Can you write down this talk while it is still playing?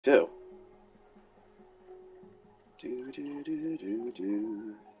Two.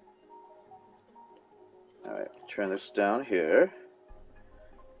 Do. Alright, turn this down here.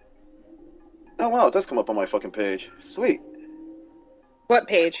 Oh wow, it does come up on my fucking page. Sweet. What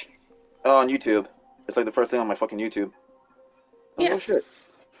page? Oh, on YouTube. It's like the first thing on my fucking YouTube. Oh Yeah. no shit.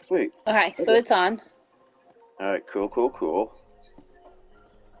 Sweet. Okay, so Okay. it's on. Alright, cool.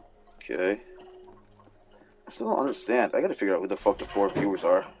 Okay. I still don't understand. I gotta figure out who the fuck the 4 viewers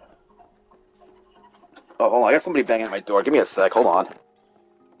are. Oh, hold on. I got somebody banging at my door. Give me a sec. Hold on.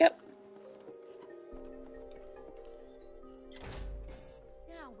 Yep.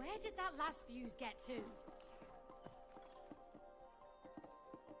 Now, where did that last fuse get to?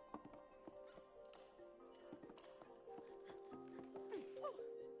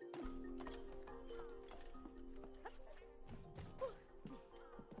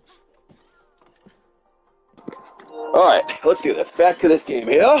 Alright, let's do this. Back to this game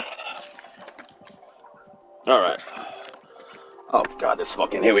here. Alright. Oh god, this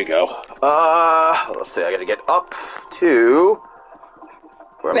fucking, here we go. Let's see, I gotta get up to...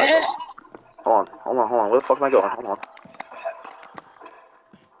 Where am I going? Hold on. Where the fuck am I going? Hold on.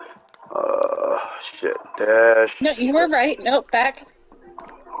 Shit. Dash. No, you were right. Nope, back.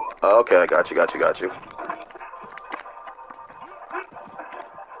 Okay, I got you.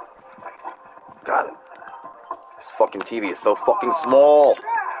 God, this fucking TV is so fucking small. Get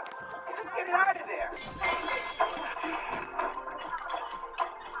it out of there.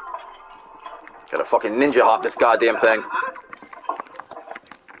 Gotta fucking ninja hop this goddamn thing.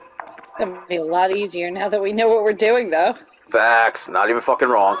 It'll be a lot easier now that we know what we're doing, though. Facts, not even fucking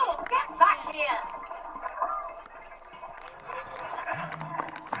wrong. Oh, get back here.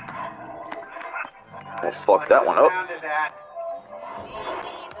 Let's fuck that one up.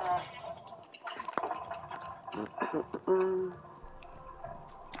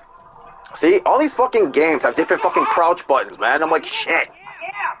 See, all these fucking games have different fucking crouch buttons, man. I'm like, shit.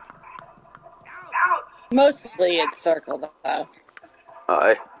 Mostly it's circle, though.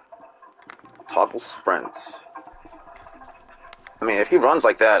 Toggle sprints. I mean, if he runs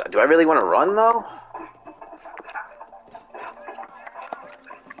like that, do I really want to run, though?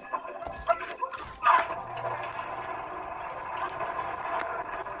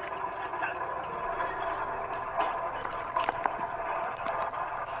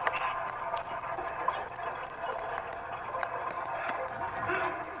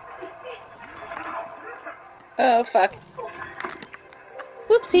 Oh, fuck.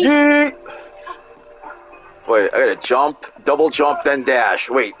 Whoopsie. Yeet. Wait, I gotta jump, double jump, then dash.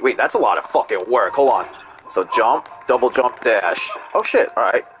 Wait, that's a lot of fucking work. Hold on. So jump, double jump, dash. Oh shit,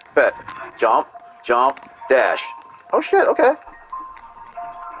 alright. Bet. Jump, dash. Oh shit, okay.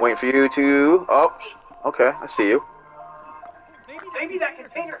 Waiting for you to... Oh, okay, I see you. Maybe that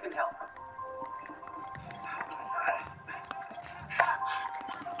container can help.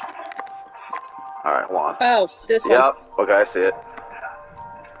 Alright, hold on. Oh, this one. Yep, okay, I see it.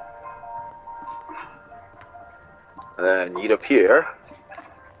 And then yeet up here.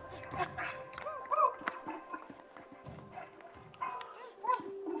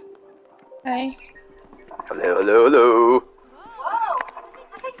 Hi. Hello. Whoa!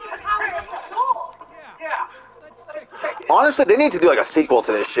 I think you powered up the door. Yeah. Let's check it. Honestly, they need to do like a sequel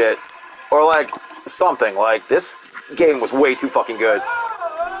to this shit. Or like, something. Like, this game was way too fucking good.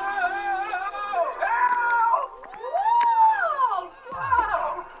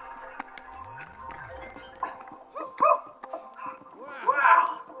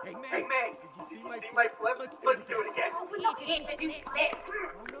 Wow. Hey, May. Did you see my flip? Let's do it again. We don't need to do this.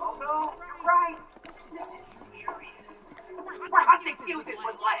 Oh, no. You're right. This is serious. We're hunting fuses with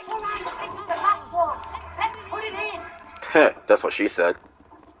legs. All right, this is the last one. Let's put it in. That's what she said.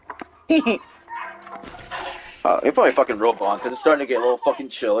 Let me put my fucking robe on, because it's starting to get a little fucking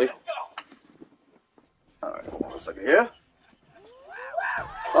chilly. Alright, hold on a second here.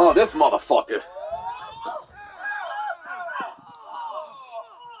 Oh, this motherfucker.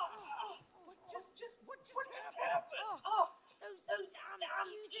 Those damn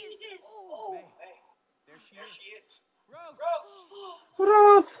fuses. Oh, There she is. Rose!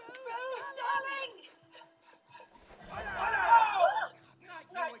 Rose! darling.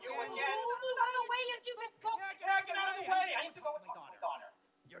 Not you again. Move out of the way, you stupid cock. Get out of the way. I need to go with my daughter.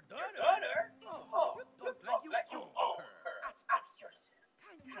 Your daughter? Oh, Don't let you own her. Ask yourself.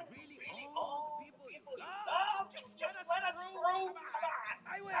 Can you really own the people you Oh, love? just let us through. Come on.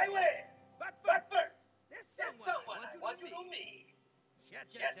 I will. I will. But But first, first, there's there's someone someone I I want you to to meet. meet.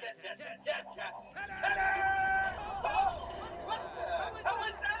 Chat. Ta-da! How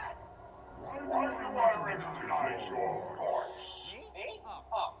was that? Why do I recognize your voice? Me?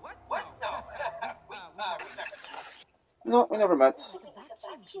 Oh, No, we never met. Oh, yeah.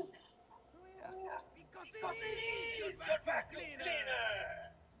 Because it is your vacuum cleaner.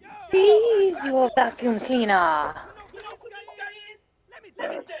 Yo! He's your vacuum cleaner. You know who this guy is? Let me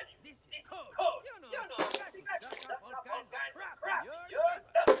tell you. This is Code. You know, the guy who sucks up all kinds of crap in your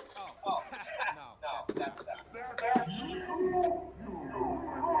system. Oh, no, that's crap.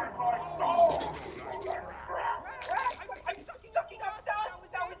 I was just sucking up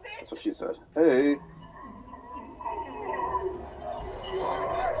dust. That was it. That's what she said. Hey.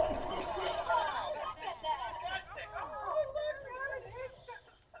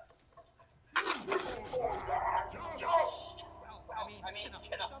 Well, I mean, you know,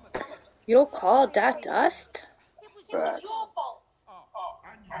 some of it. You'll call that dust? It was Facts. your fault. Oh.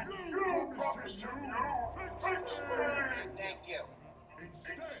 Thank you.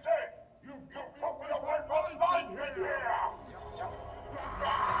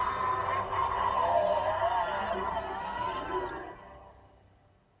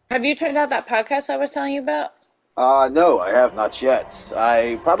 Have you tried out that podcast I was telling you about? No, I have not yet.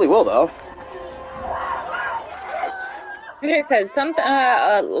 I probably will, though. Like I said,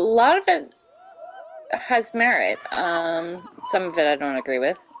 a lot of it has merit. Some of it I don't agree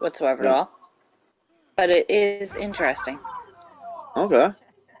with whatsoever at all. But it is interesting. Okay.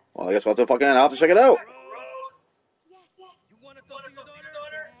 Well, I guess I'll have to check it out. You want to talk to your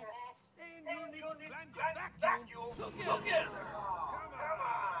daughter? Then you need to climb your vacuum together. Come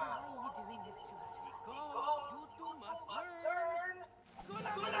on. Why are you doing this to us? Because you two must learn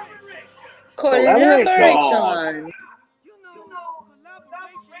collaboration. Collaboration. You know,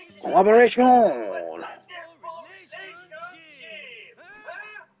 collaboration is Collaboration. relationship.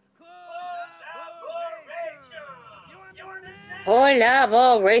 Huh? Collaboration. You understand?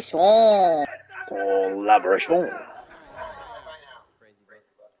 Collaboration. Collaboration.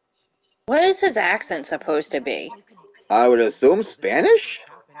 What is his accent supposed to be? I would assume Spanish?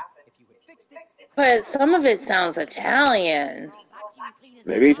 But some of it sounds Italian.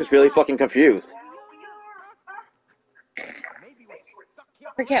 Maybe he's just really fucking confused.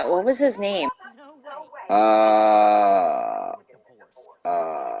 Forget, what was his name? No way.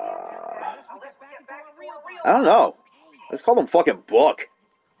 I don't know. Let's call him fucking Book.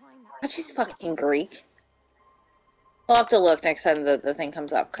 But she's fucking Greek. We'll have to look next time the thing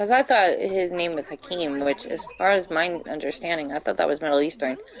comes up. Because I thought his name was Hakeem, which, as far as my understanding, I thought that was Middle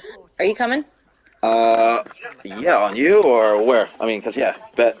Eastern. Are you coming? Yeah, on you or where? I mean, because, yeah,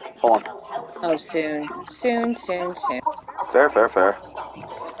 bet. Hold on. Oh, soon. Soon. Fair.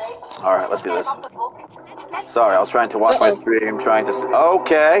 Alright, let's do this. Sorry, I was trying to watch my stream,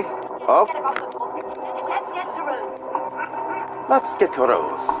 Okay. Oh, Let's get to room. let's get to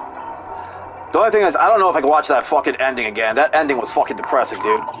Rose. The only thing is, I don't know if I can watch that fucking ending again. That ending was fucking depressing,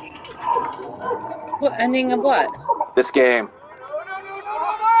 dude. What ending of what? This game.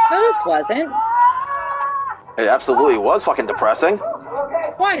 No, this wasn't. It absolutely was fucking depressing.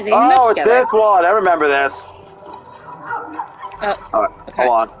 Why? They ended Oh, up it's together. this one. I remember this. Oh, Alright, okay. hold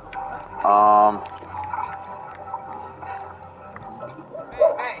on.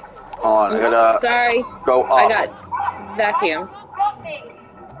 Hold on, I gotta Sorry. go up. I got vacuumed. Rodney,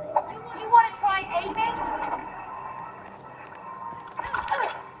 you want to try aiming?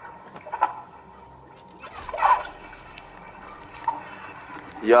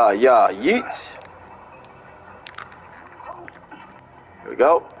 Yeah, yeet. Here we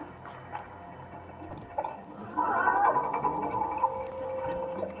go.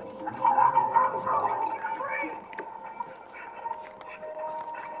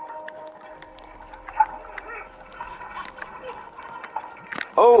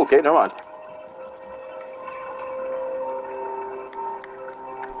 Oh, okay, never mind.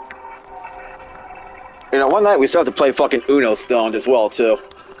 You know, one night we still have to play fucking Uno Stoned as well, too.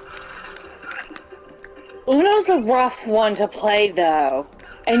 Uno's a rough one to play, though.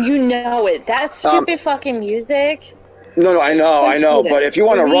 And you know it. That stupid fucking music. No, I know, but if you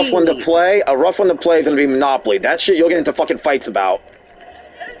want a rough one to Please. play, is gonna be Monopoly. That shit you'll get into fucking fights about.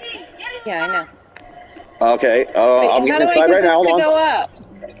 Yeah, I know. Okay, Wait, I'm how getting do I inside get right this now, to hold on. go up?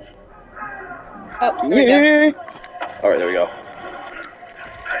 Oh, there we go. Alright, there we go.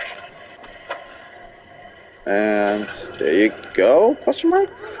 And there you go, question mark?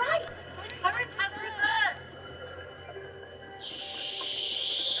 Right. Current has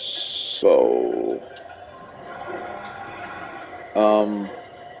reversed. So... Come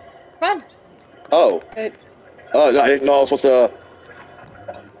on. Oh. Wait. Oh, no, I didn't know I was supposed to...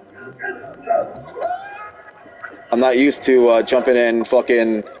 I'm not used to jumping in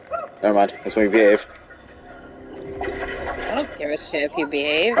fucking... Never mind, that's when we behave. I don't give a shit if you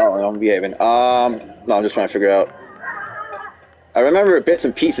behave. Oh, I'm behaving. No, I'm just trying to figure out... I remember bits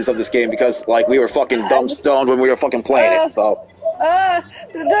and pieces of this game because, like, we were fucking dumb stoned when we were fucking playing it, so. There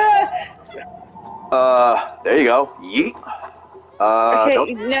you go. Yeet. Okay,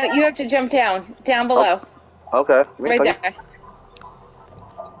 Don't. no, you have to jump down below, Okay. Give me a right second.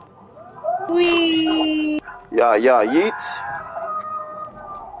 there. Wee. Yeah, yeet.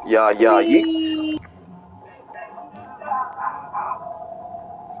 Yeah, yeet. Wee.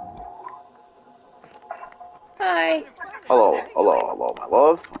 Hi. Hello, my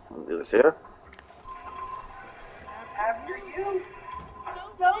love. Let me do this here. After you.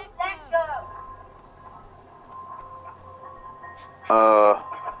 Don't let go.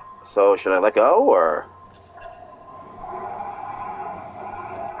 So should I let go or?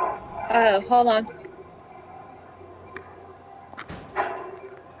 Hold on.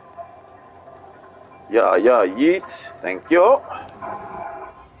 Yeah, yeet. Thank you.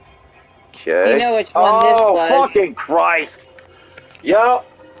 Okay. You know which one this was. Oh, fucking Christ. Yep.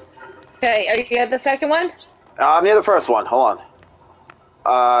 Okay, are you at the second one? I'm near the first one. Hold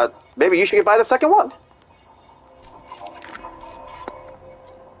on. Maybe you should get by the second one.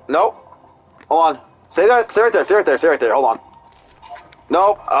 Nope. Hold on. Stay right there. Hold on.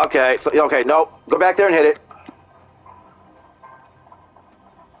 Nope. Okay. Okay. Nope. Go back there and hit it.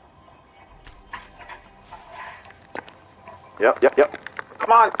 Yep.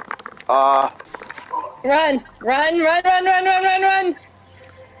 Come on. Run!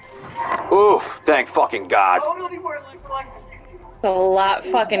 Ooh, thank fucking God. Totally worth like. It's a lot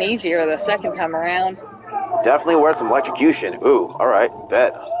fucking easier the second time around. Definitely worth some electrocution. Ooh, alright,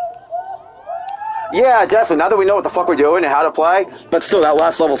 bet. Yeah, definitely. Now that we know what the fuck we're doing and how to play, but still, that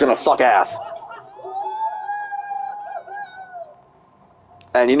last level's gonna suck ass.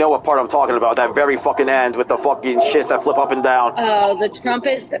 And you know what part I'm talking about, that very fucking end with the fucking shits that flip up and down. Oh, the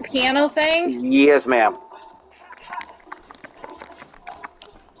trumpet, the piano thing? Yes, ma'am.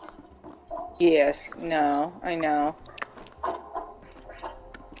 Yes, no, I know.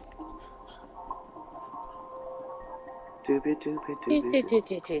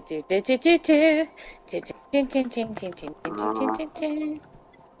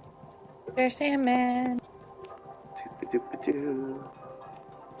 There's Sandman.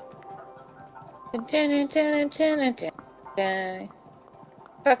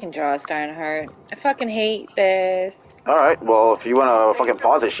 Fucking Jaws, Ironheart. I fucking hate this. Alright, well, if you wanna fucking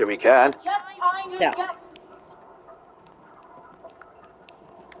pause this shit, we can. Just trying to No. get.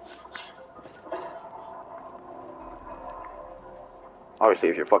 Obviously,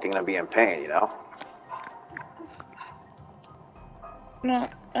 if you're fucking gonna be in pain, you know? No,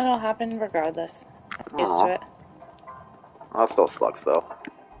 it'll happen regardless. I'm used to it. That still sucks, though.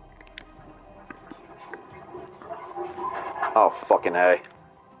 Oh, fucking A.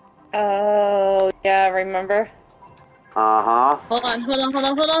 Oh, yeah, remember? Uh-huh. Hold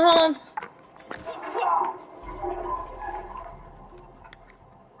on.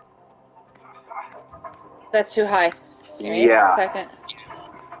 That's too high. Give me Yeah. a second.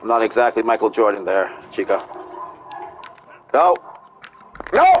 I'm not exactly Michael Jordan there, Chica. Go!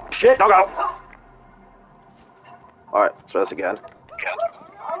 No! Shit, don't go! Alright, let's try this again.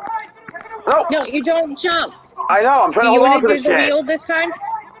 No! No, you don't jump. I know, I'm trying to Do you hold on want to to do this the shit. wheel this time? Give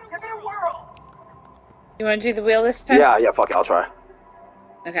it a whirl. You want to do the wheel this time? Yeah, fuck it, I'll try.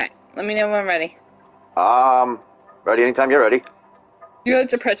 Okay, let me know when I'm ready. Ready anytime you're ready. You have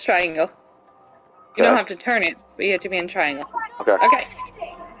to press triangle. You don't have to turn it, but you have to be in triangle. Okay. Okay.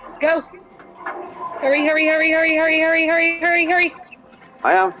 Go! Hurry.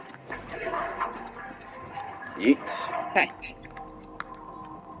 I am. Yeet. Okay.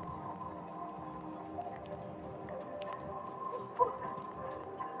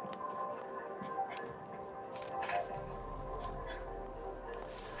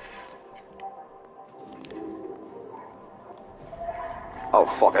 Oh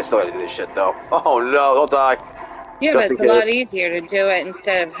fuck, I still gotta do this shit though. Oh no, don't die. Yeah, Just but it's in a lot case. easier to do it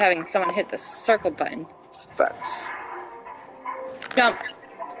instead of having someone hit the circle button. Facts. Jump.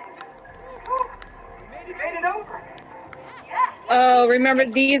 You made it over. Oh, remember,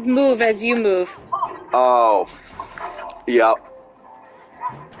 these move as you move. Oh. Yep.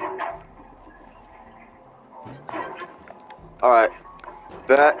 Alright.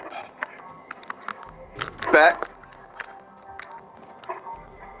 Bet.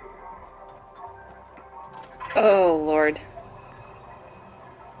 Oh, Lord.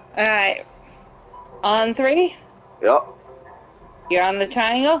 Alright. On 3? Yep. You're on the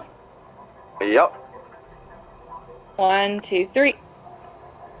triangle? Yep. 1, 2, 3.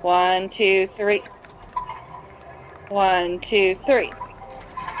 1, 2, 3. 1, 2, 3.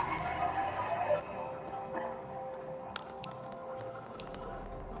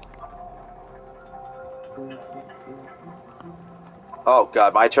 Oh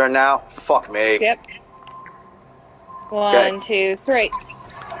god, my turn now? Fuck me. Yep. Okay. 1, 2, 3.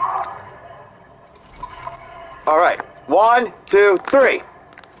 Alright. 1, 2, 3.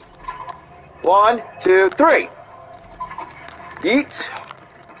 1, 2, 3. Yeet.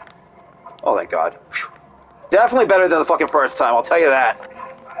 Oh, thank god. Whew. Definitely better than the fucking first time, I'll tell you that.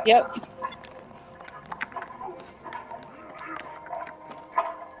 Yep.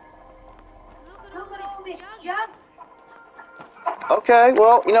 Look at all this junk. Okay,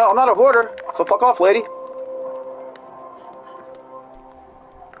 well, you know, I'm not a hoarder, so fuck off, lady.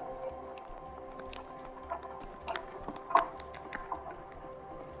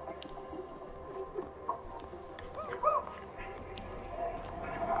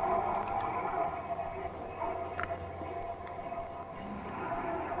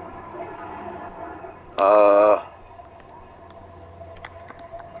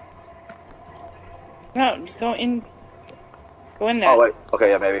 No, go in. Go in there. Oh, wait. Okay,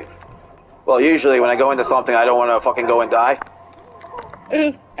 yeah, maybe. Well, usually when I go into something, I don't want to fucking go and die.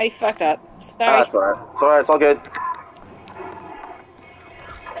 Ooh, I fucked up. Ah, Sorry. that's alright. It's alright, it's all good.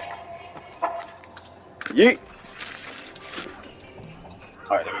 Yeet.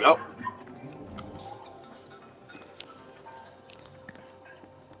 Alright, there we go.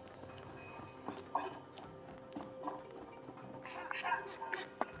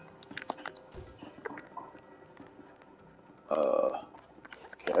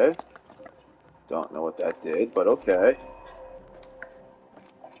 Okay. Don't know what that did, but okay.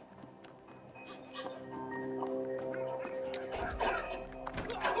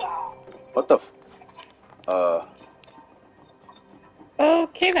 What the f...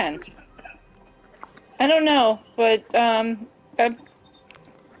 Okay then. I don't know, but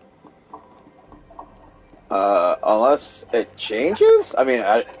unless it changes? I mean,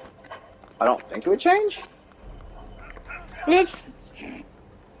 I don't think it would change. oops.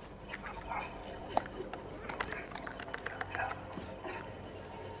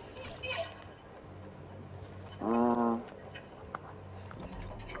 Uh,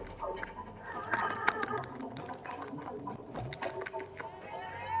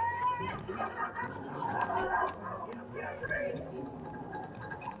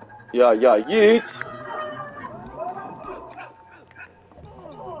 yeah, yeah, yeet.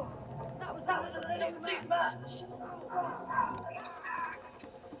 That was a little too much.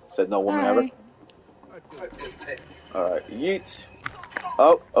 Said no woman ever. Hi. Alright, yeet.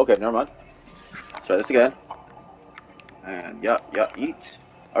 Oh, okay, never mind. Let's try this again. And yeah, yeah, yeet.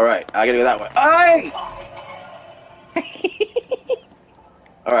 Alright, I gotta go that way. Aye!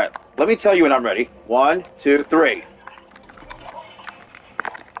 Alright, let me tell you when I'm ready. 1, 2, 3.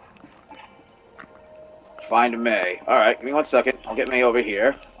 Find May. Alright, give me 1 second. I'll get May over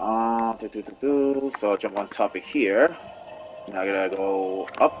here. So I'll jump on top of here. Now I gotta go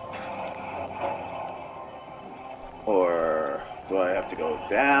up. Or do I have to go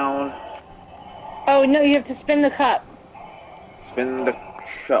down? Oh no, you have to spin the cup. Spin the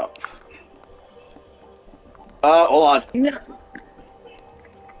cup. Hold on. No.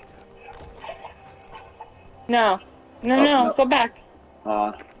 No. No, Oh, no. no. Go back.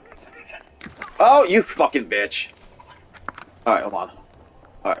 Hold on. Oh, you fucking bitch. Alright, hold on.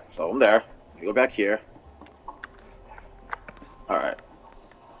 Alright, so I'm there. Let me go back here. Alright.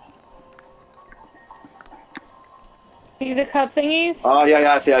 See the cup thingies? Oh, yeah,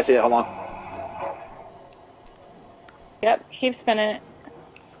 yeah, I see it. Hold on. Yep, keep spinning it.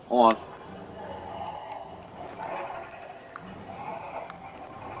 Hold on.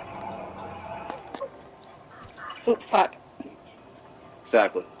 Oh, fuck.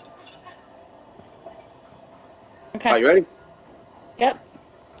 Exactly. Okay. Are you ready? Yep.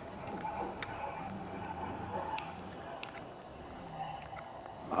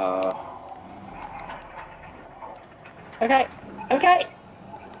 Uh, Okay. Okay.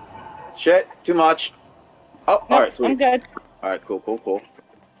 shit, too much. Oh, Nope, alright, I'm sweet. good. Alright, cool, cool, cool.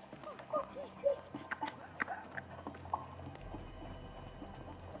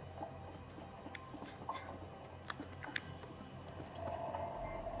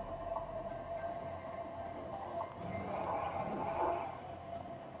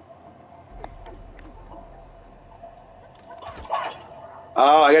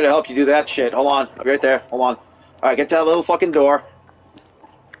 Oh, I gotta help you do that shit. Hold on. I'll be right there. Hold on. Alright, get to that little fucking door.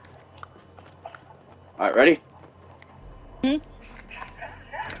 Alright, ready? Hmm?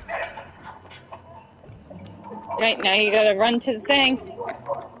 Right, now you gotta run to the thing.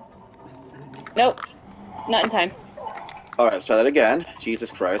 Nope. Not in time. Alright, let's try that again.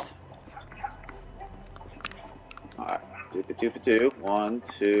 Jesus Christ. Alright. Doop-a-doop-a-doo. 1,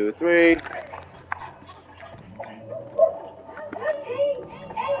 2, 3.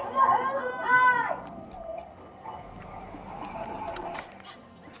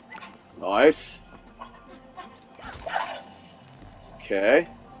 Nice. Okay.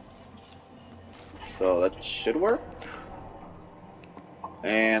 So that should work.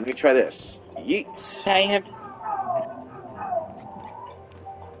 And let me try this. Yeet. Now you have.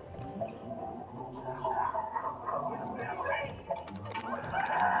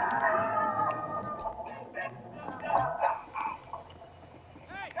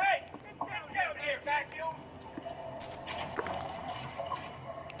 Hey, get down here, vacuum.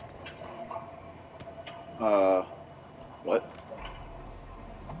 What?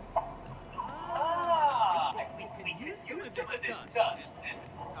 I think we could use some of this dust and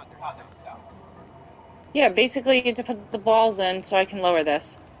other stuff. Yeah, basically you need to put the balls in so I can lower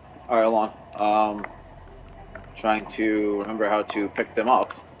this. Alright, hold on. Trying to remember how to pick them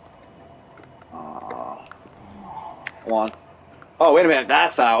up. Hold on. Oh, wait a minute.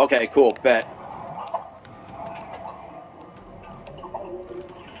 That's how. Okay, cool. Bet.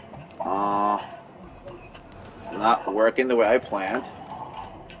 It's not working the way I planned.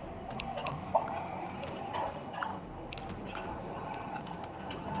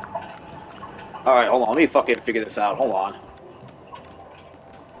 Alright, hold on. Let me fucking figure this out. Hold on.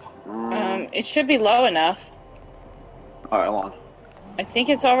 It should be low enough. Alright, hold on. I think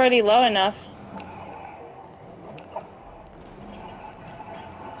it's already low enough.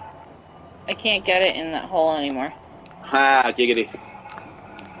 I can't get it in that hole anymore. Ha, giggity.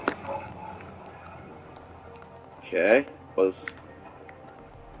 Okay, was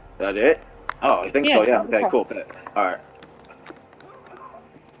that it? Oh, I think so, yeah. Okay, cool. Alright.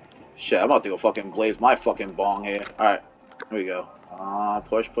 Shit, I'm about to go fucking blaze my fucking bong here. Alright, here we go.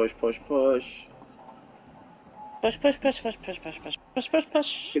 Push, push, push, push. Push, push, push, push, push, push, push, push, push,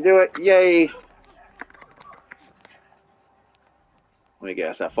 push. You can do it, yay! Let me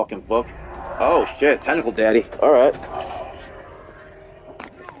guess, that fucking book. Oh shit, Tentacle Daddy. Alright.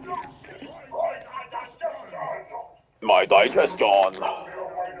 My digestion. No,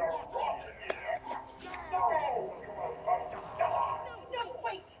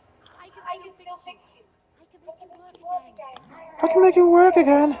 wait. I can still fix you. I can make it work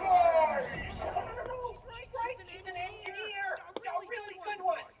again. She's right. She's an engineer. A really good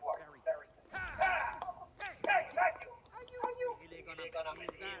one. Very. Hey, vacuum. Are you really gonna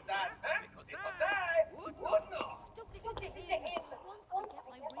believe that? Because I would not. Don't listen to him. Once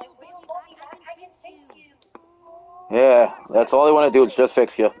I get my real body back, I can fix you. Yeah, that's all I want to do is just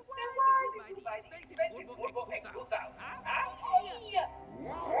fix you. Then why did you buy the expensive Turbo Egg 2000? Huh?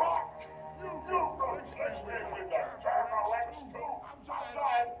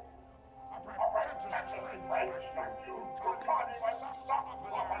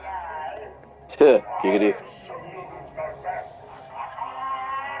 Hey! Giggity. Okay,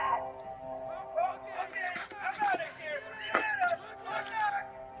 I'm out of here.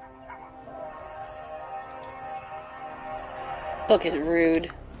 Look, it's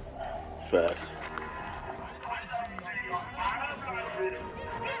rude. Facts.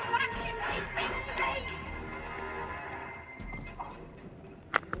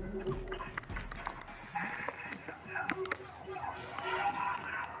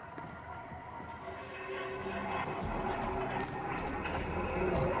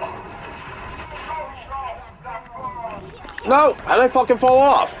 No! How did I fucking fall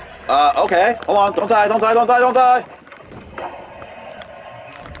off? Okay. Hold on. Don't die.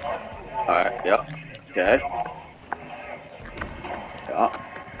 Alright, yep. Okay. Yeah.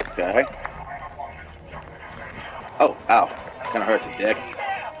 Okay. Oh, ow. Kinda hurts a dick.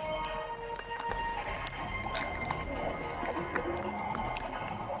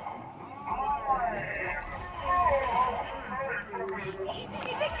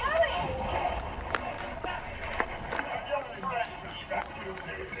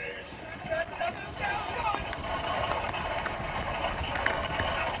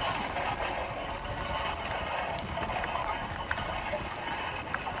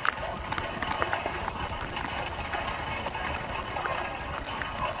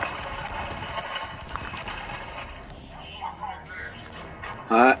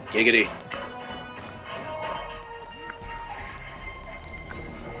 Giggity.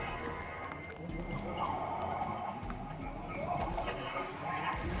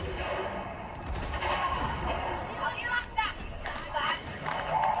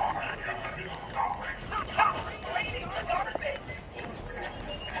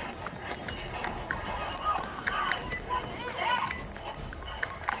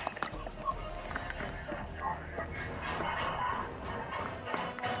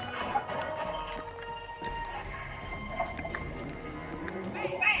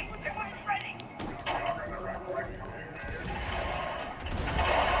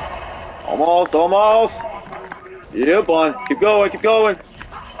 Almost, almost. Yep, on. Keep going, keep going.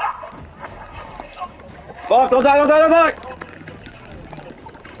 Fuck, don't die, don't die, don't die!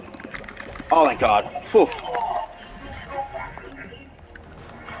 Oh, thank God. Phew.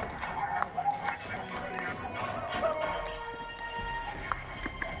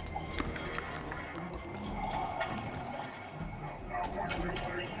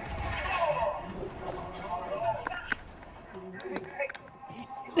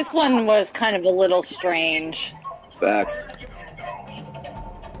 This one was kind of a little strange. Facts.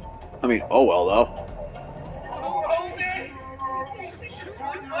 I mean, oh well, though. Oh, man! You think this is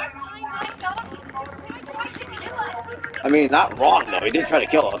too much? Kind of. He tried to kill us. I mean, not wrong, though. He did try to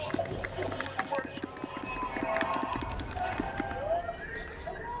kill us.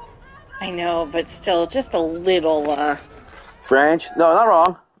 I know, but still, just a little, Strange? No, not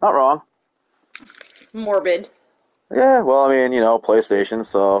wrong. Not wrong. morbid. Yeah, well, I mean, PlayStation,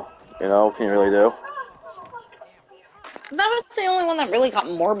 so, what can you really do? That was the only one that really got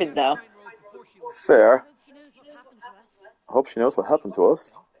morbid, though. Fair. Hope she knows what's happened to us. I hope she knows what happened to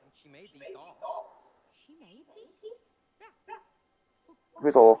us. She made these dolls. She made these?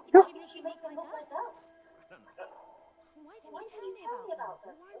 He's all, Did yeah. she make them like us? Why didn't you tell me about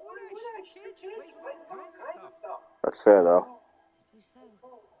them? Why would I? She's a kid. She plays with all kinds of stuff. That's fair, though. I suppose so.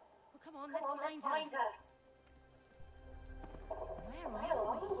 Well, come on, let's find her. Where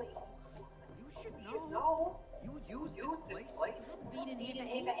are we? You should know. You use this place. Haven't been in here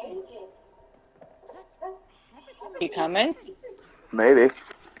for ages. You coming? Maybe.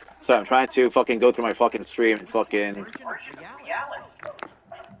 So I'm trying to fucking go through my fucking stream and fucking... Version of reality.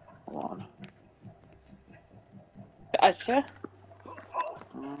 Hold on. Gotcha.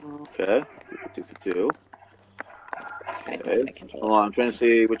 Okay. Do. I Okay. can Hold on, I'm trying to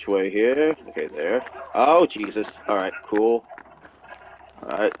see which way here. Okay, there. Oh, Jesus. Alright, cool.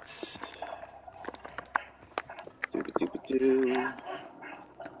 Alright. Do.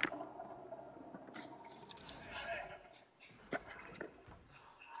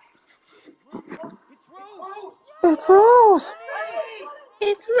 It's Rose. It's Rose!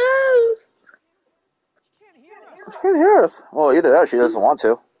 It's Rose! She can't hear us. She can't hear us. Well, either that or she doesn't want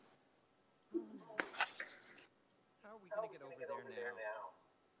to. How are we gonna get over there now?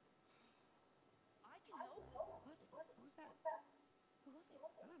 I can help. What? Who's that? Who was it?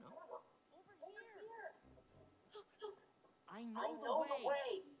 I don't know. Over here. Look. I know the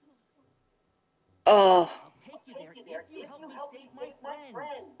way. Oh, I'll take you there if you help me save my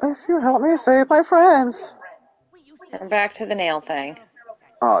friends. If you help me save my friends. We used to we're back to the nail thing.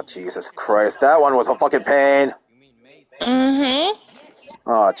 Oh, Jesus Christ. That one was a fucking pain. You mean May's Mm-hmm.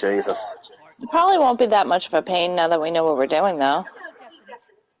 Oh, Jesus. It probably won't be that much of a pain now that we know what we're doing, though. He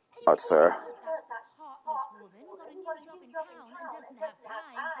doesn't. That's fair. That heartless woman got a new job in town and doesn't have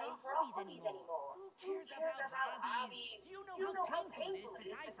time for her hobbies anymore. Who cares about hobbies? Do you know how painful it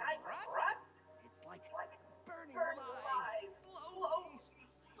is to die from rust? It's like burning alive, slowly.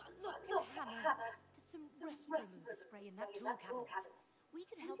 But look, Hannah, there's some rust remover spray in that tool cabinet. We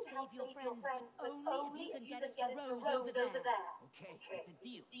can help save your friends, but only if you can get us to Rose over there. Okay, it's a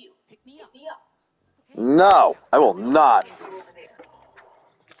deal. Pick me up. Okay? No, I will not.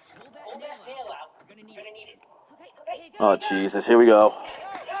 Pull that nail out. We're gonna need it. Okay, here Oh, goes. Jesus. Here we go.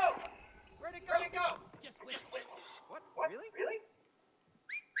 Where'd it go? Just whistle. What? Really?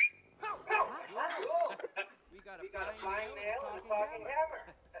 Cool. We got a flying nail and a talking hammer.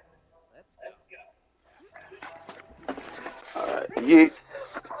 Let's go. Alright, yeet.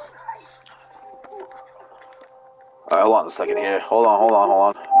 Alright, hold on a second here. Hold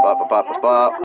on. Bop.